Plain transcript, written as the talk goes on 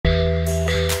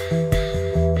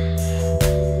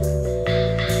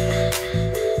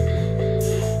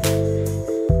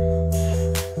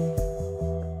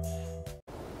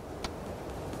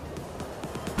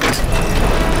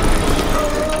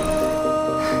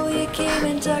came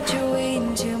and tucked your way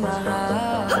into my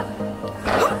heart.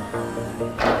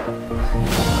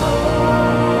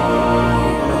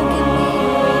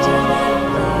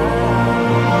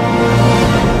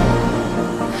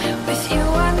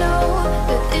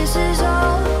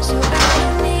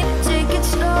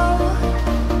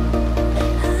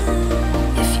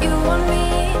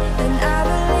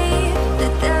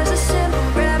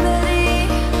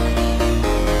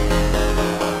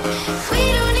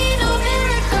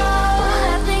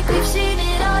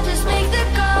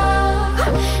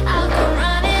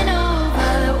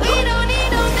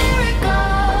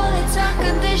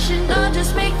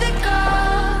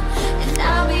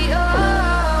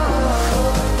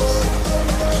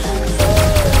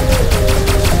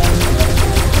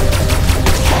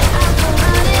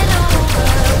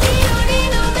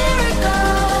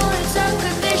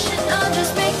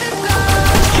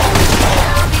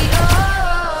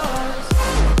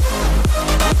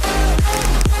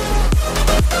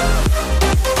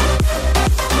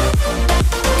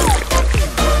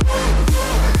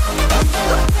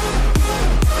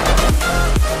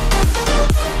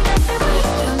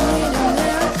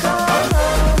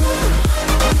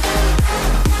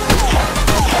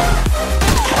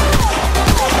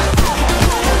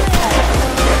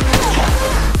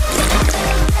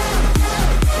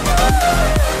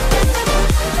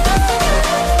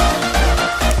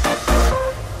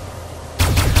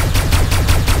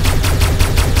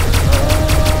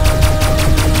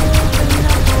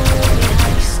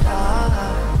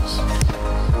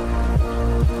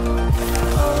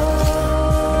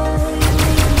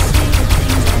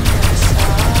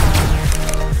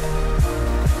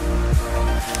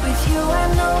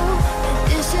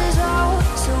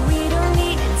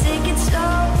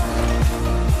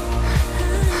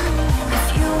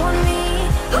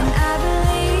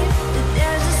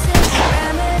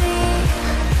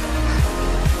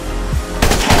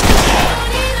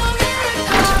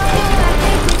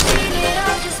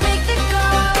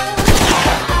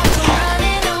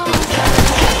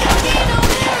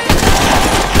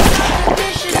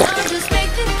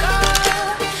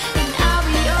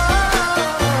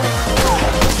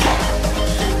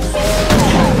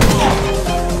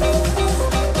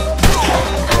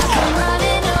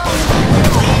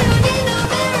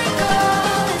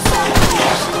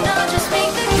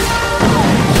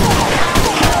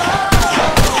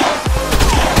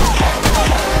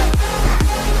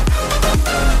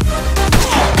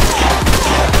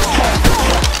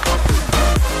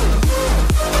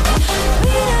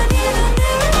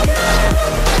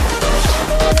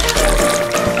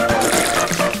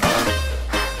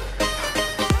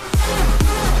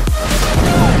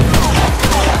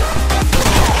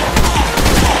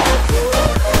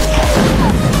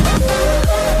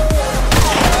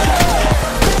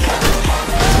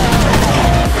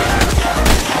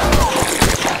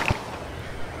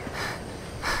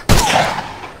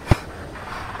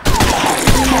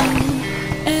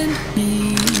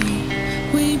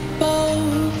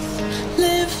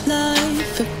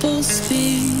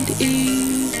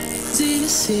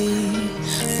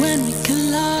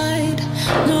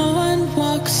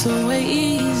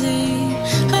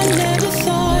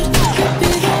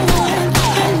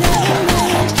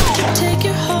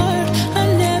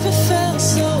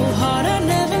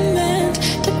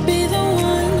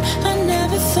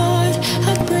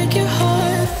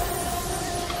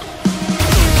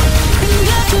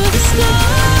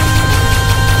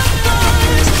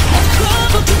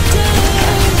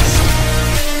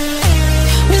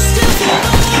 We still feel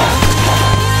the love.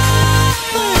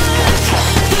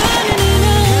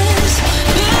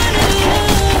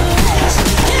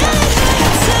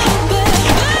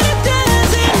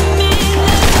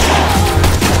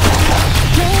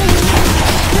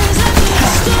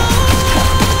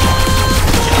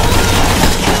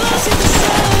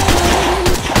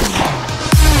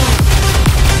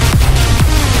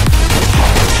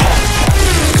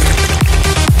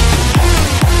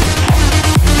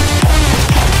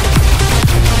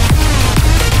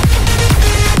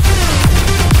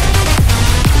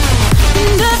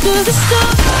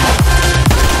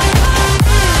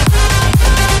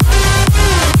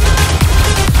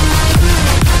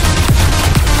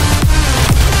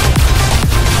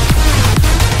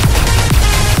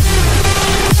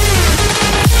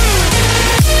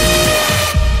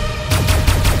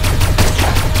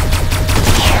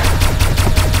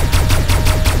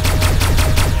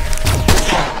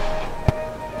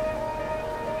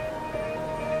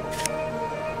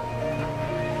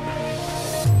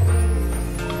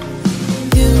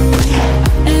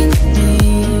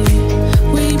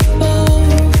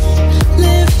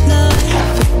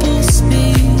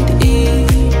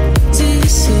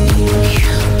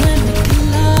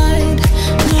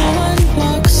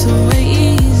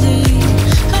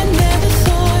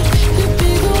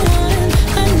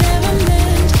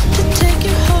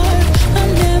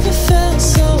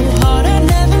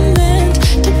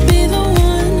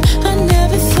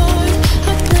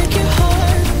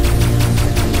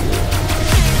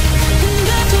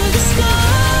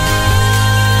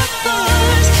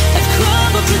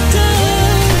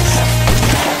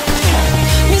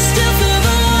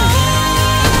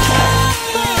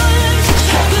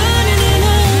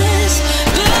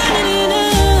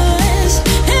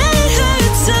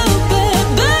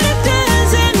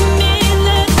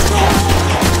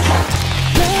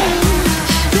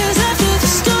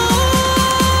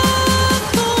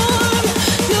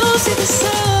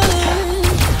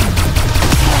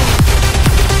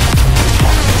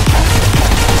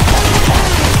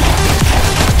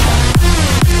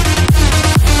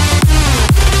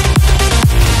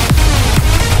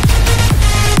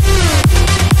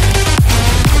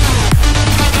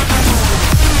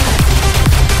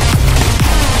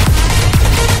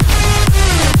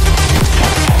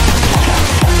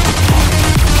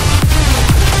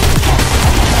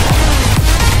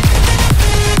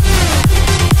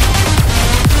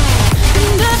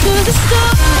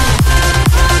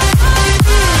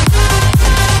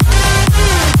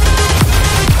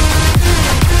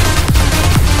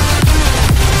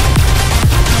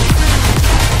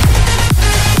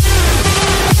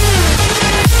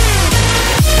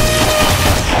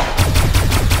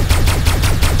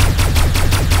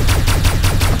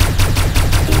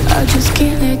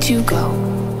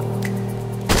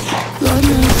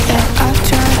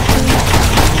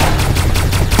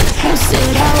 You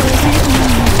said I wasn't me.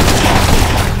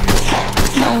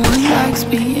 No one likes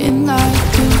being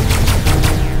like you.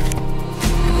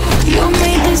 You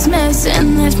made this mess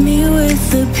and left me with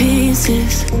the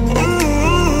pieces.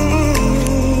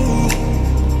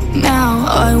 Now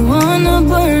I wanna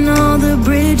burn all the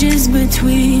bridges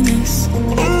between us.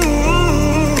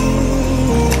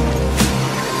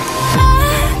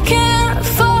 I can't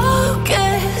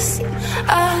focus,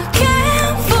 I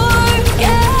can't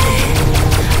forget.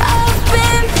 I've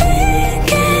been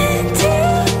thinking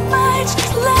too much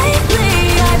lately.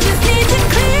 I just need to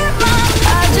clear my,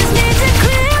 I just need to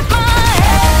clear my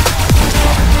head.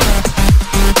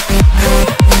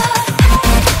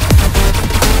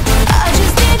 I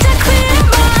just need to clear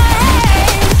my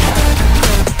head.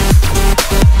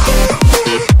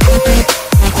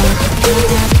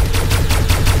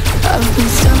 I've been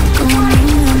stuck on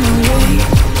your memory,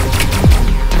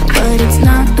 but it's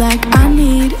not like I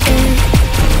need it.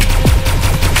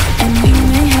 And we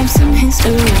may have some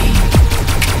history,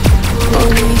 but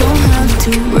we don't have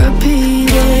to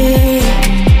repeat it.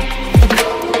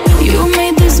 You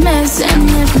made this mess and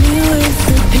left me with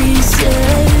the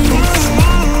pieces.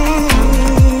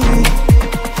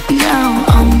 Now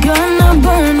I'm gonna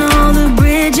burn all the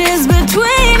bridges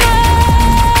between us.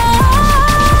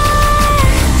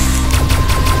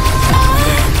 I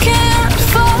can't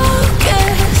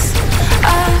focus,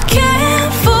 I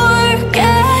can't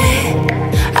forget.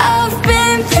 I've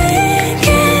been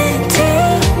thinking too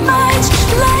much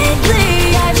lately.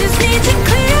 I just need to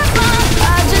clear my,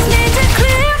 I just need to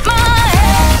clear my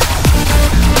head.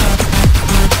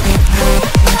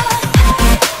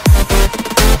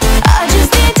 I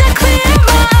just need to clear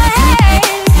my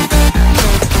head.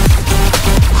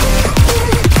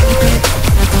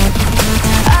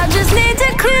 I just need to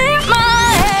clear my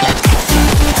head.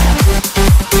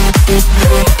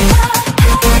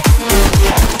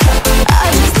 I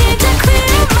just need to clear my head. I just need to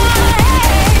clear my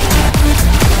head.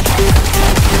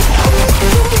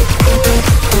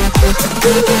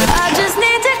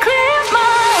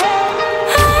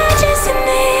 I just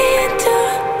need to,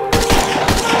 I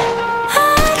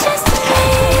just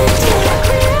need to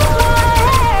clear my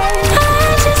head. I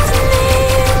just need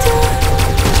to,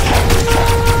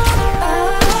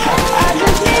 I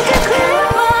just need to clear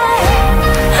my head.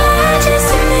 I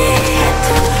just need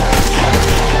to,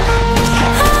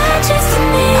 I just need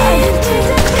to clear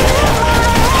my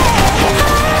head.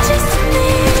 I just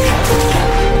need to,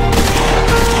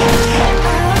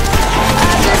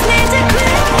 I just need to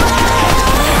clear my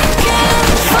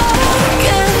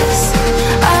focus.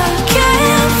 I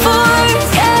can't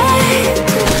forget.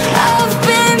 I've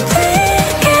been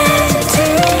thinking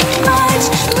too much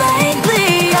lately.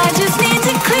 I just need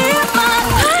to clear my,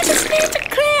 I just need to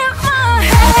clear my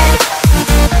head.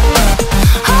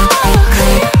 Oh,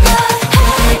 clear my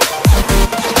head.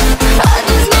 I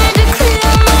just need to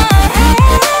clear my head.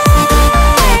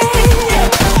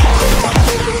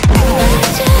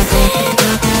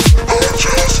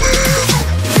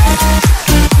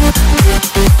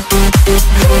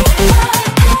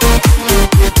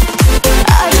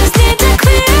 I just need to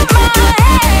clear my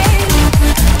head.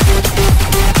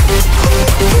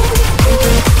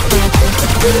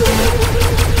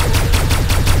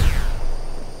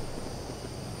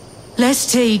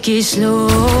 Let's take it slow.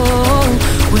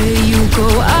 Where you go,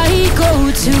 I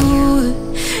go too.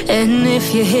 And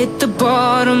if you hit the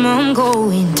bottom, I'm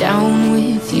going down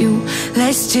with you.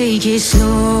 Let's take it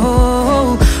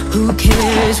slow. Who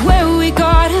cares where we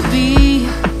gotta be?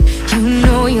 You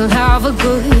know you'll have a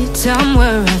good time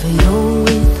wherever you're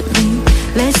with me.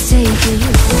 Let's take it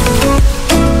slow.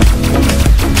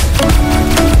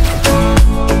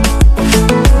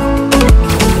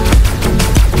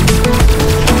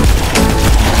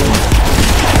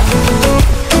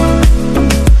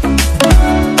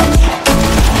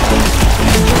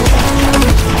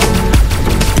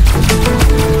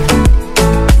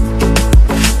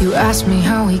 You ask me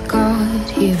how we got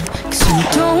here, 'cause you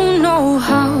don't know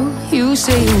how. You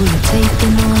say we're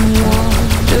taking on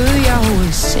water, yeah,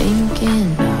 we're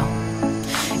sinking now.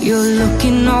 You're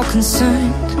looking all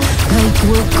concerned, like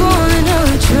we're gonna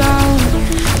drown.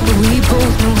 But we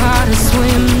both know how to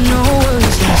swim, no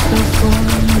worries left before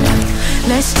now.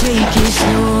 Let's take it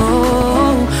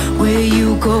slow. Where you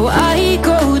go, I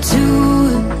go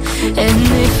too. And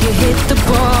if you hit the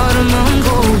bottom, I'm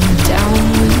going down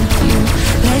with you.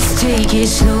 Let's take it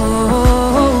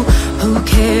slow. Who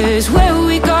cares where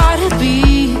we gotta be?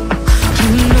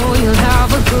 You know you'll have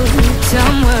a good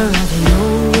time wherever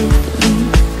you're with me.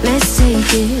 Let's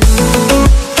take it slow.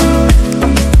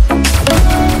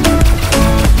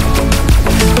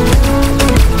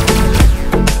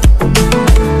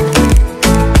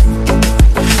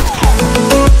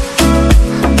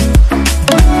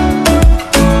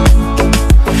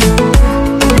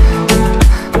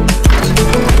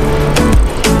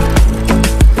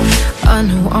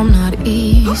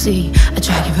 See, I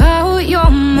drag you out your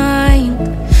mind,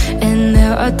 and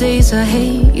there are days I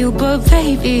hate you, but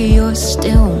baby, you're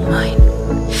still mine.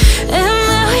 And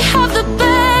now we have the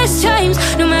best times,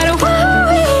 no matter what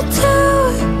we do.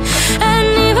 And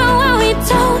even when we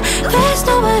don't, there's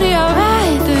nobody I'd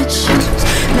rather choose.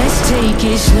 Let's take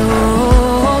it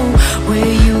slow,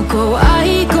 where you go,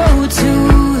 I go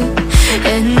too.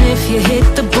 And if you hit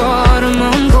the bottom,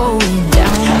 I'm going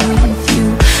down with you.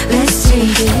 Let's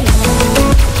take it slow.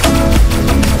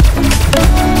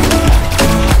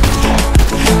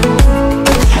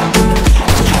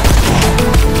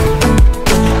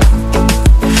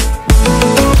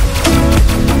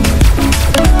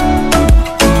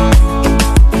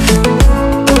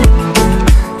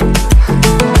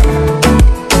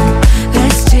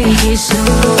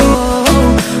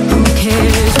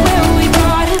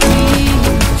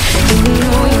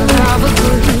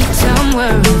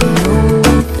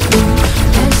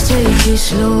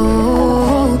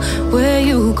 Slow, where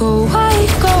you go, I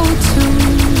go too.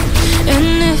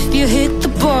 And if you hit the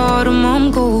bottom,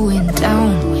 I'm going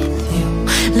down with you.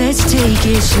 Let's take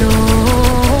it slow.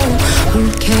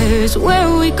 Who cares where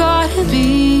we gotta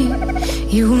be?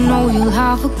 You know you'll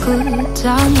have a good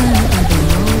time wherever you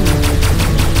go.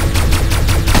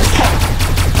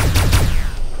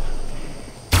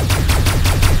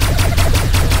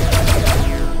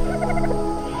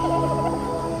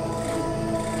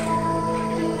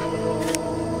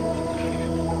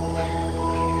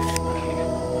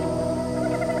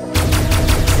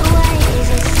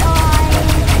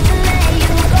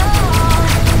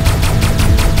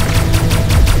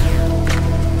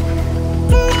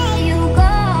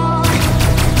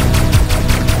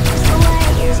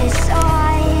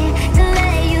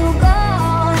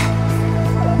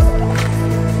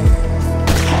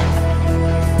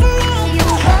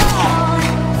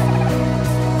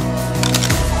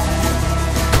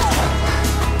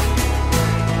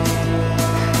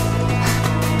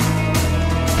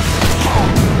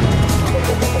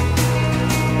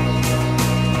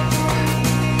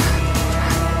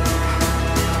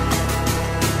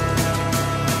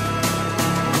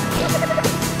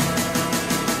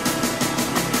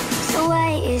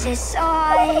 Is it so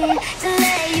hard to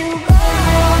let you go?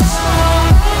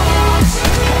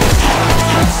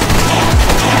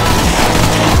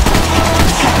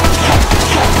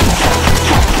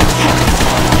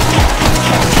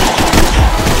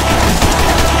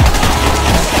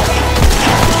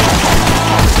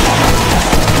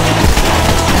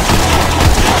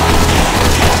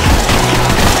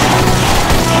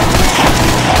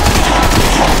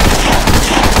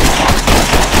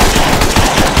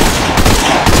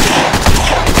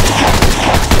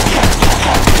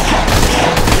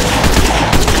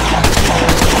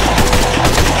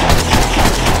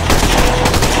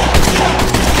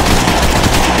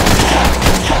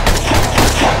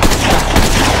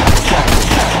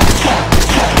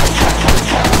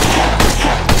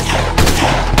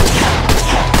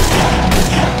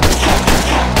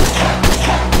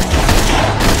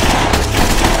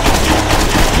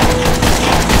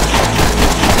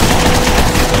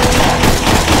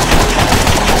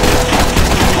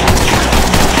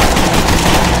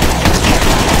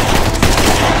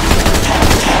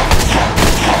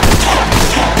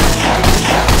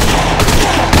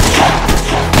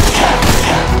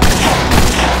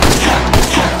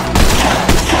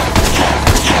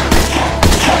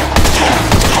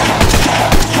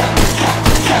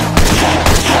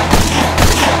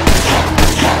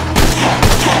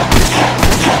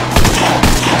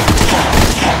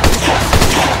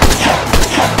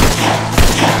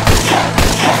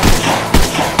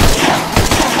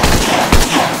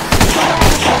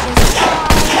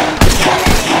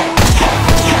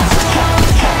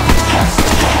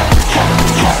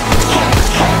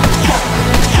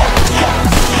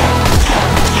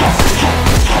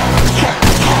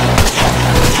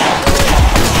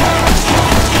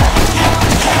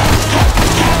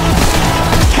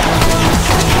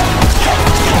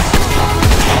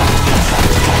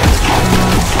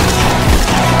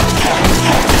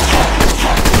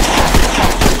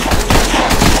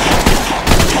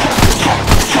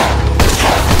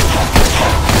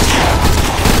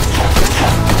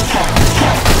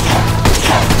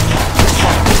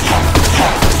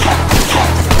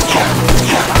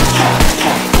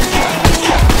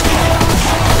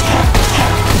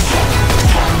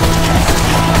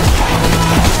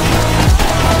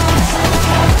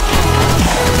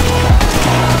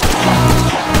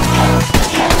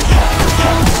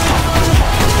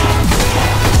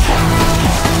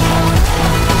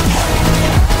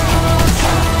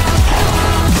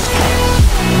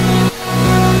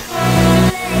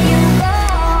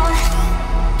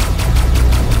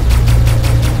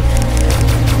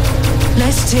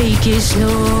 take it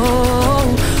slow.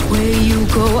 Where you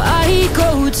go, I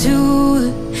go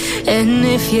too. And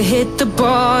if you hit the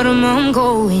bottom, I'm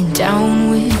going down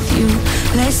with you.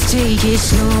 Let's take it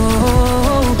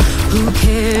slow. Who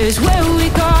cares where we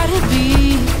gotta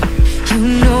be? You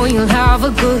know you'll have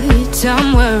a good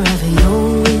time wherever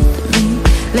you're with me.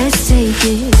 Let's take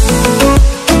it slow.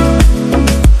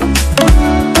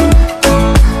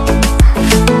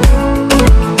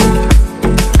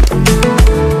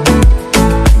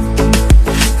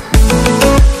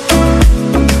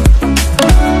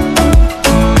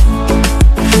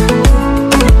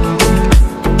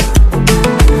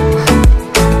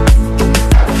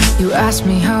 Ask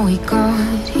me how we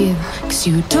got here, 'cause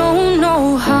you don't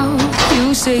know how.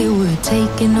 You say we're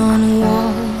taking on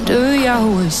water, yeah,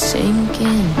 we're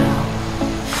sinking now.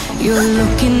 You're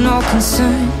looking all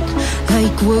concerned,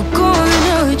 like we're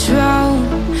gonna drown.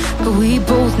 But we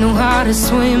both know how to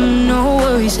swim, no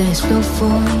worries, let's feel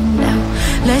for now.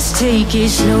 Let's take it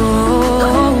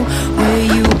slow. Where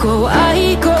you go,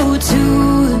 I go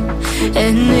too.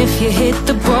 And if you hit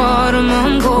the bottom,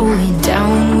 I'm going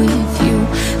down with you.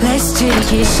 Let's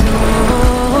take it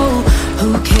slow.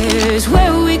 Who cares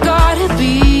where we gotta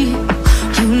be?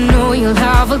 You know you'll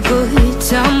have a good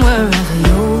time wherever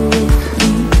you're with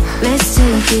me. Let's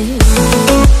take it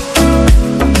slow.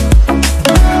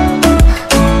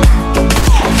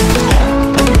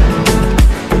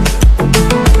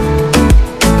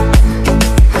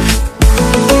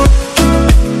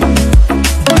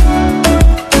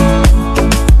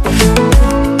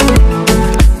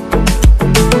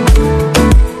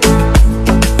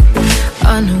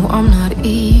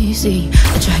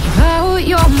 I drag you out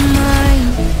your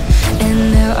mind, and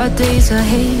there are days I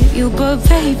hate you, but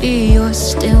baby, you're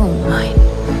still mine.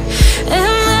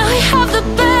 And now we have the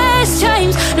best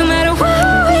times, no matter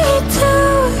what we do.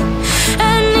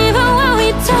 And even when we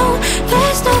don't,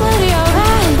 there's nobody I'd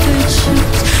rather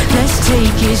choose. Let's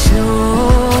take it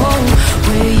slow.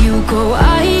 Where you go,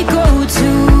 I go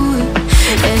too.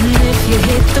 And if you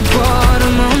hit the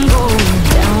bottom, I'm going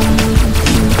down with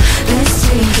you. Let's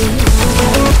take it slow.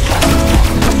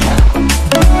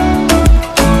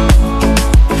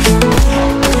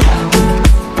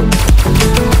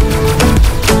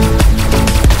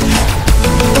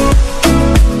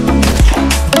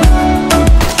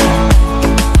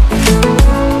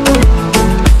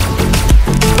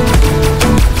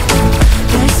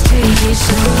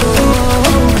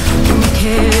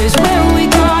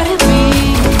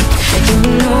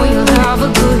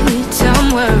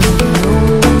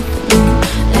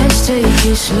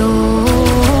 Slow,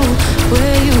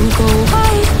 where you go,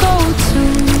 I go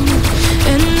too.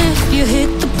 And if you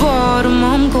hit the bottom,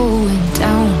 I'm going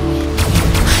down with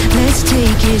you. Let's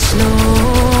take it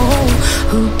slow.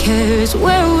 Who cares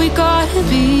where we gotta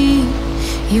be?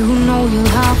 You know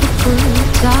you'll have a good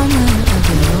time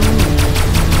wherever you're with me.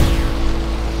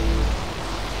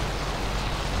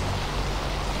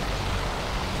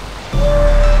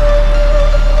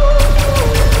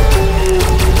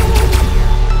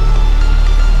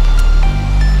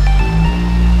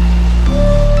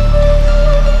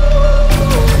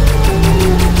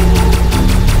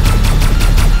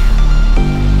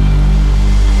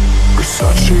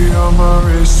 On my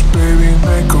wrist, baby,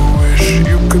 make a wish.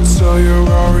 You could sell your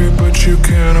Rari, but you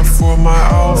can't afford my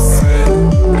outfit.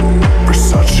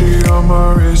 Versace on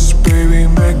my wrist, baby,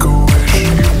 make a wish.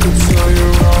 You could sell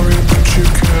your Rari, but you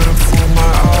can't afford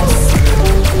my outfit.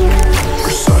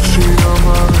 Versace on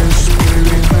my wrist,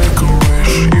 baby, make a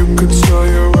wish. You could sell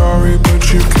your Rari, but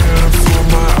you can't afford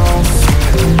my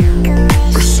outfit.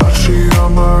 Versace on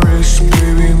my wrist,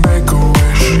 baby, make a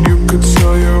wish. You could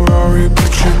sell your Rari,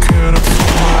 but you can't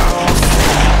afford my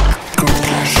outfit. Go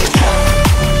wish. Go wish.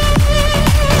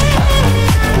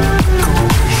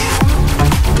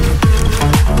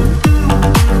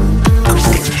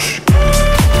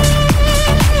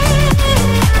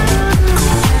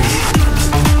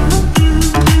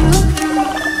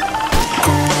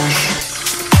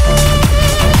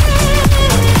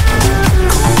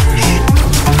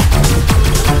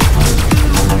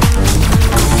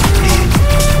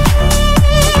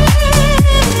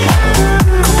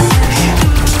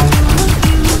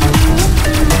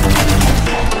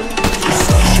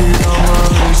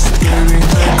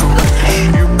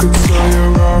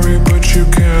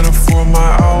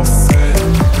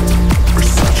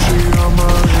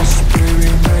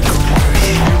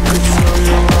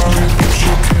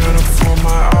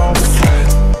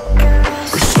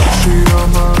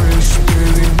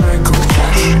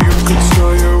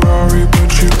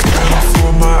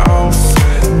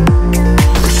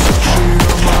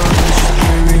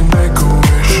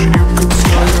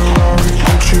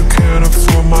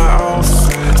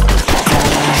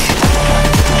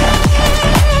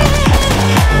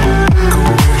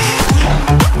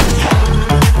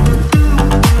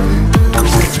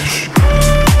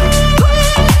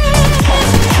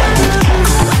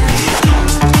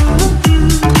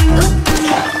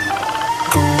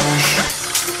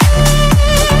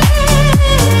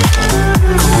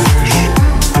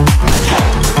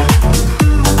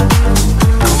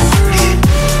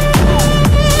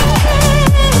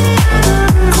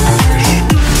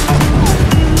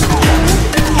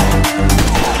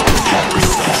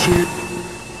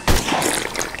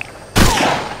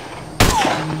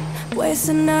 waste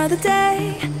another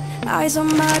day. Eyes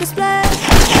on my display.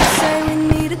 You say we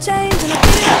need a change, and I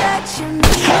feel that you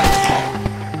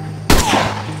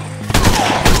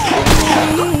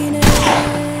need it.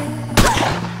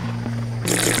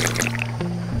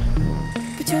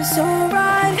 But you're so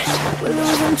right, we're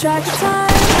losing track of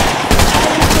time.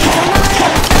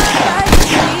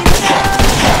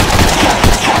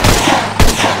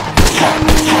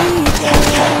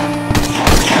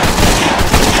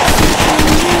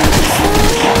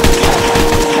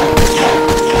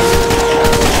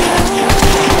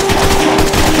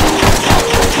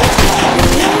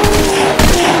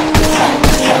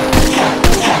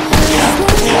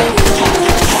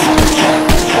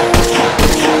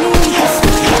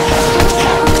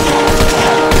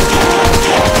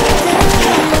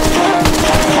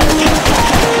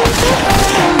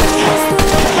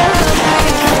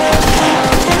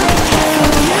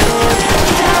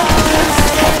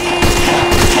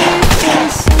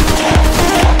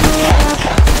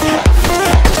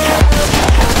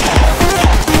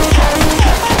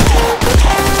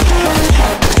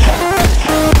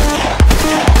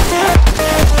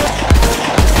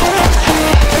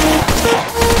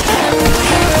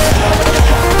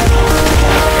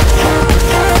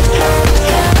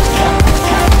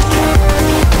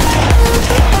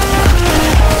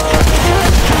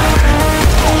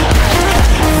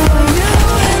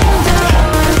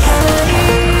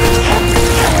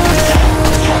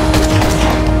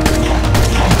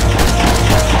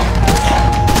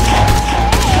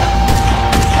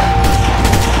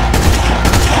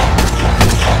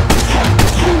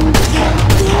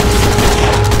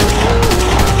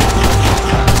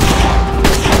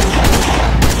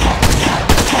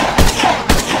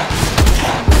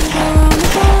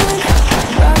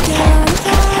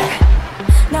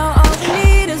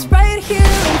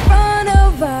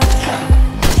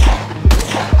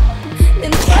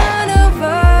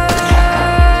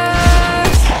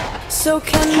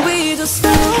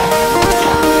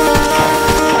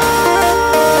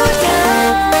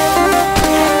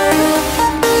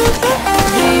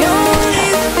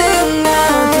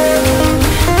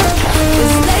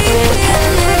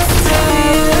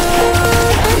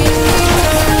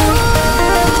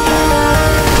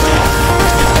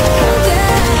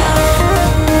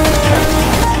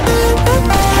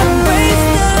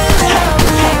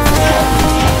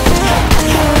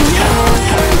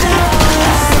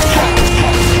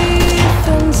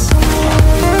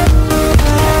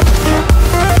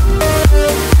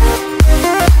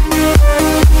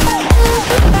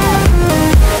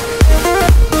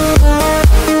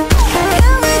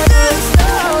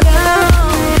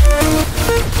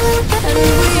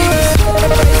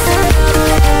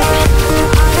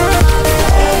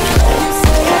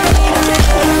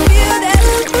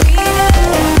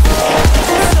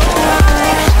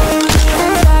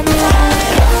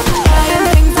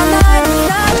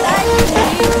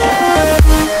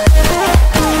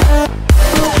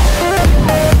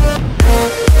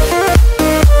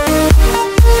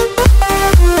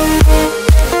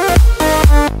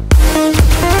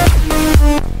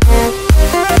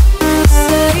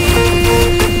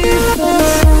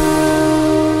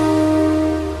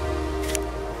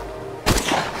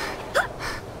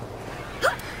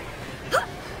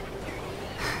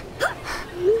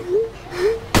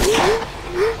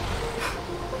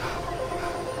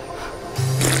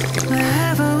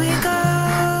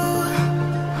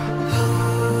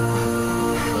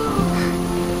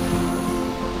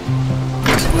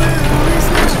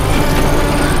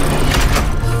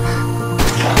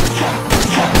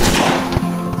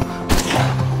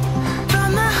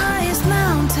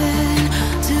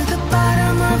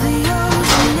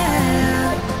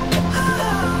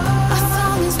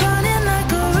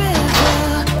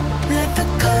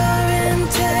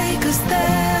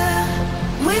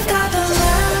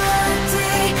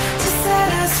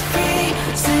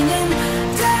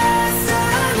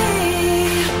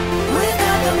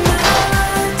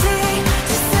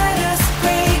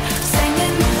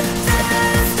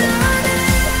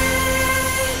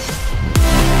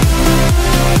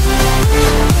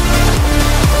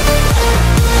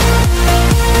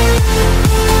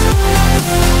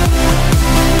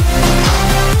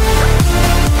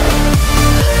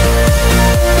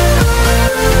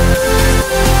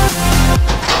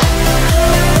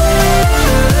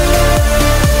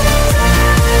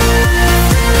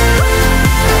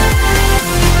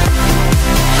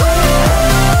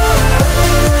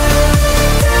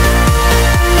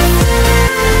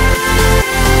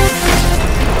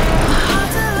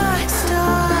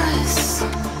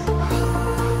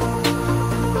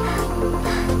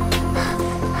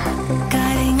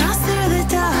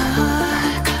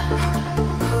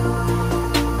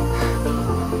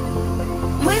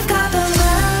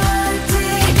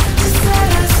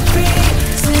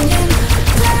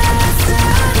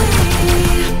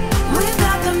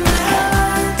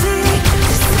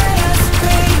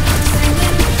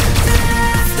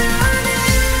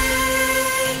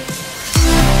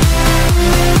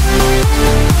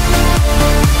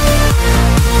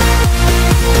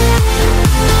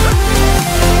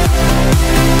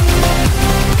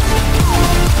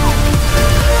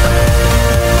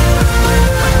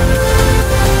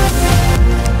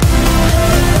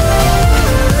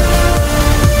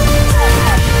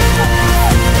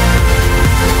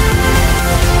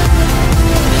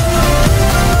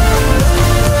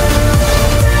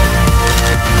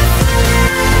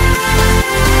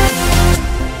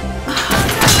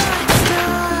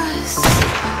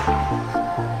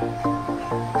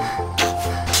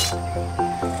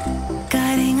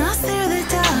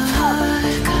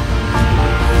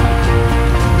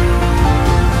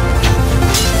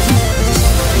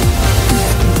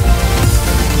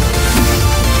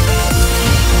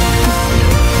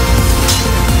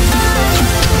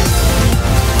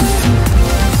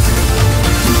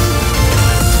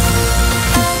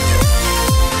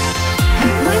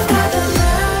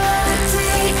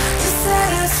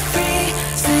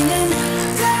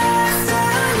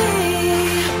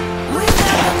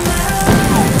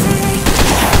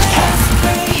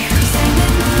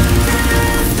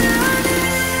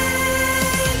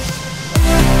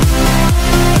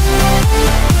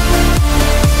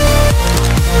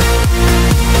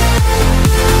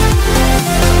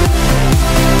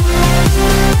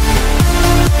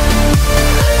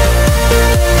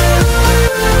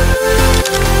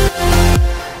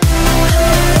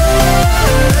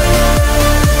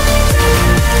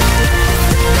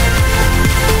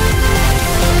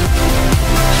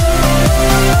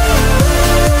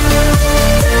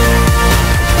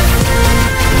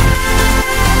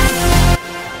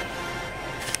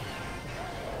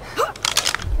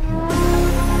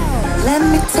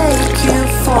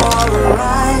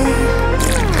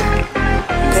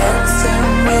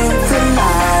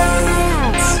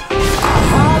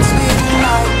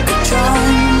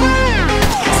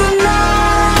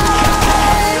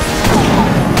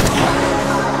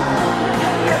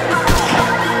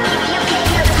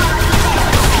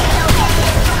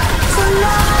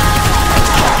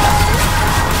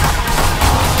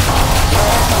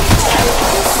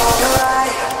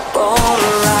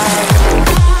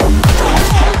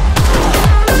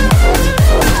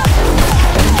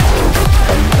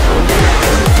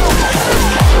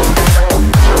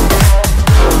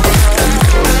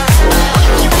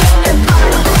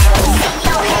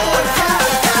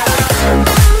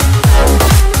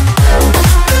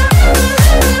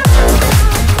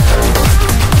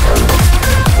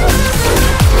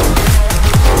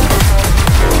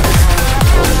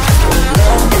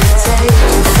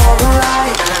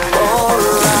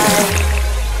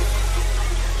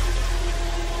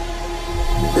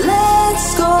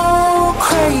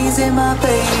 and my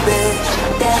baby,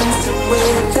 dancing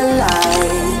with the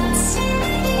lights.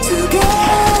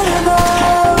 Together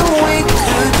we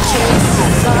could chase the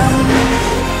sun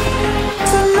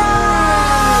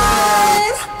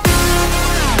tonight.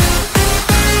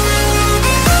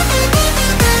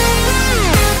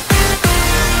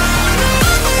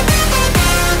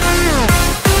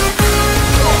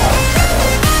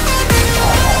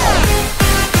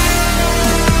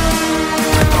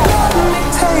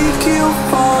 Take you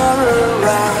for a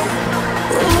ride.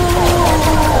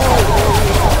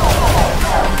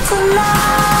 Tonight.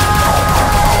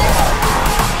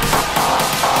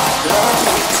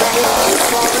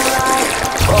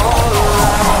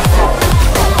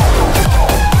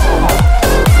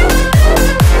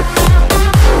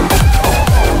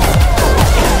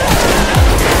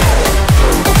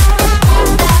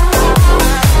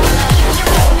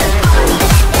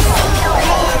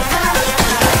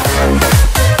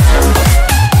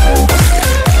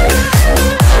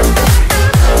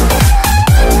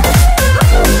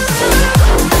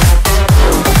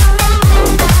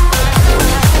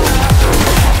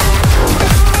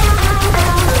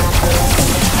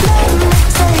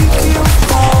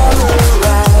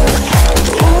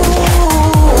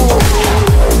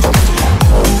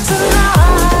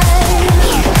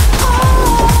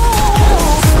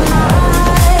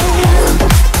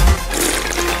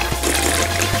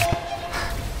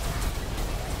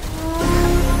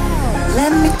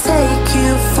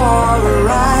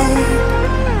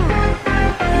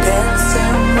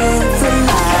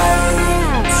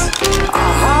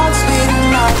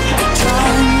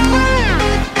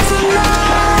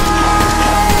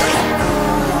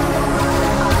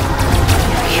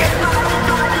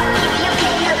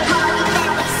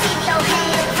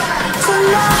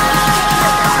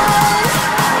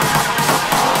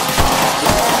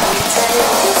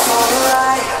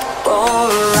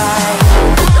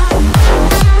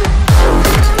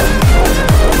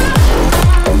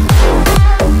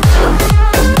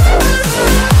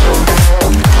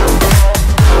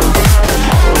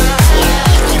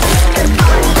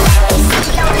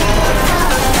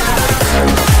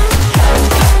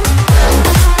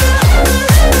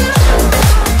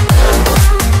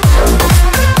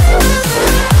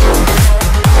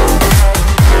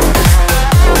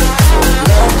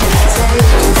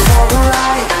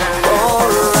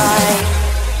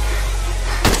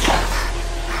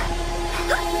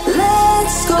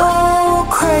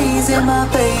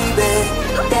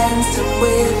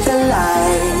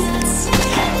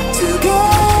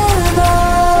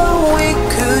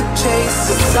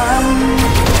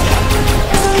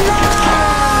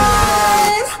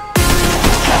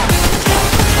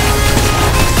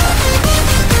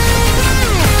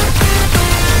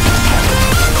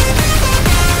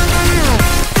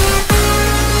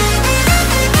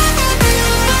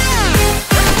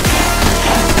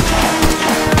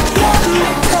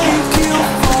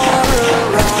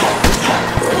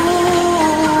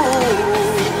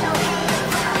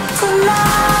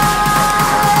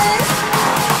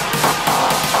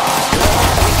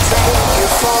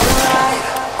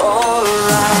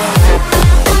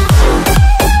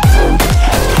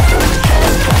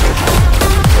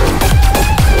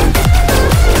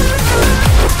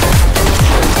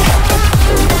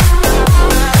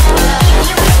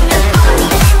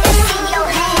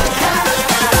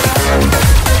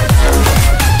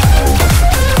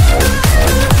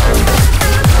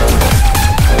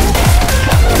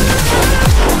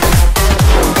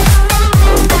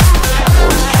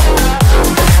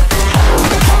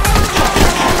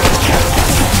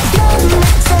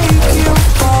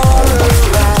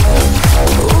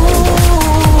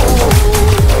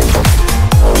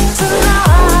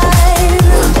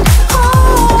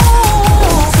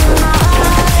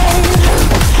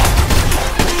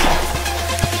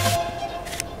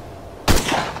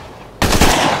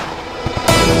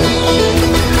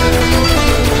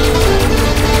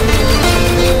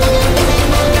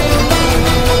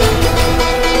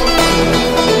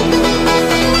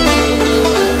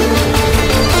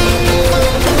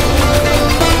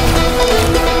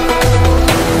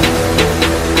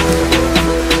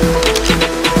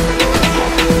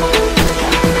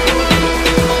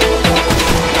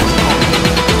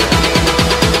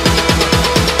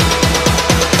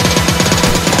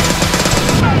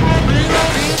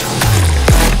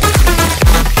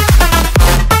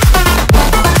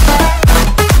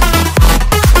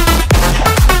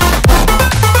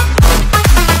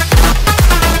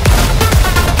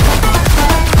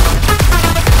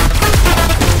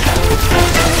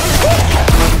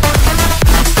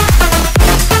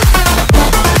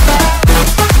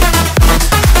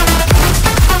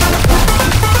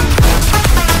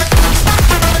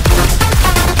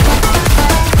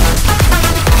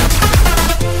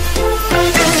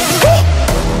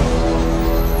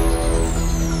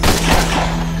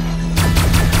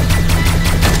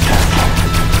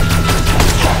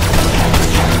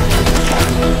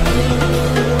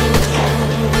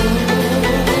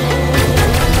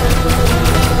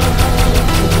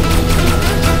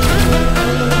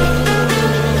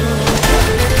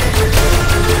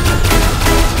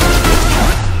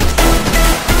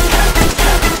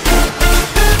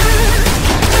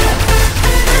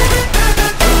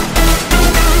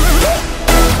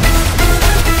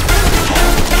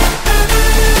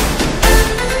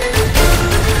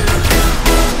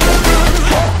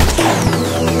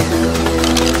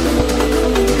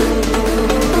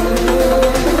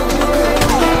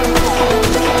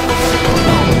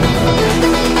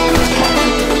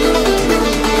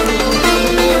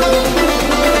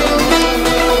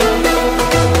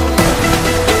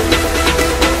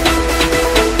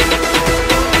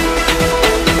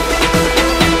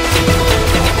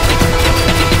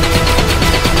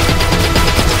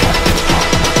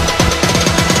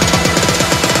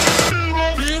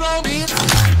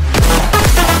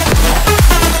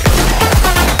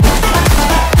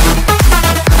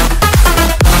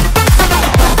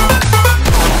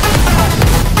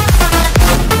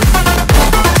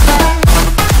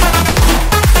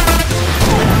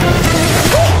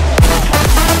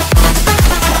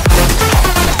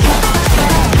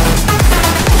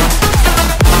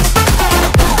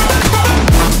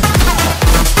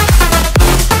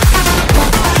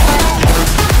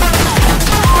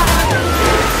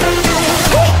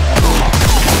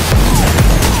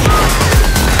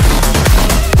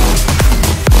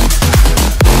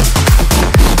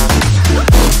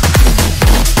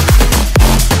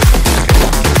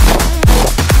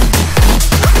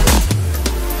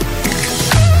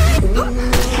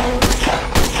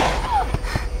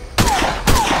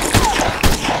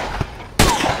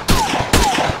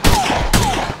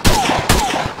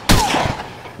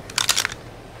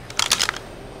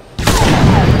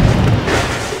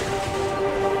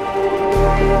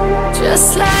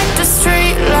 Just like the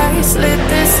street lights lit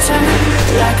this town,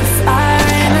 like a fire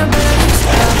in a blaze.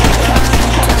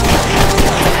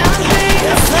 Can't be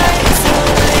afraid to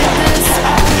lay this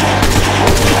out.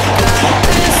 We got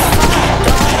this far,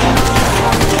 don't know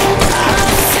how.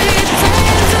 I see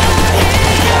danger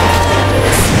in your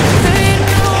eyes. They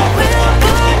know we'll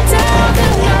burn down the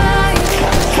night.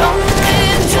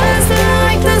 Coming just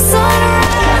like the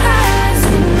sunrise.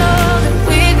 You know that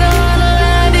we gonna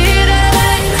let it out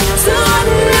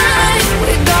tonight.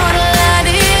 We gonna let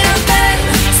it out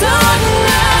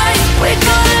tonight. We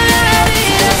gonna let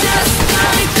it out just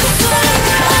like the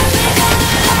sunrise. We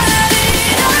gonna let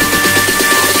it out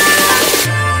now.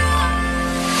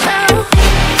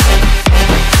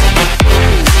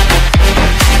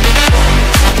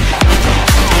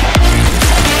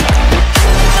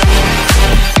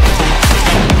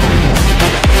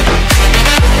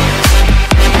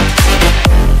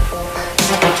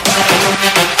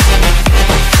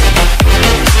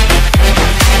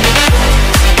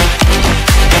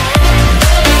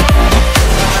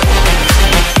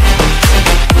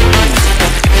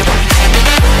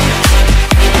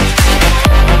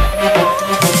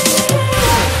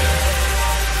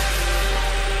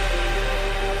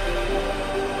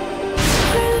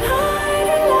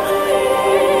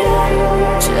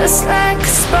 Just like a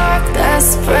spark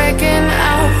that's breaking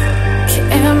out.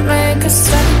 Can't make a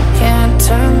stop, can't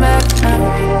turn back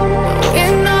now.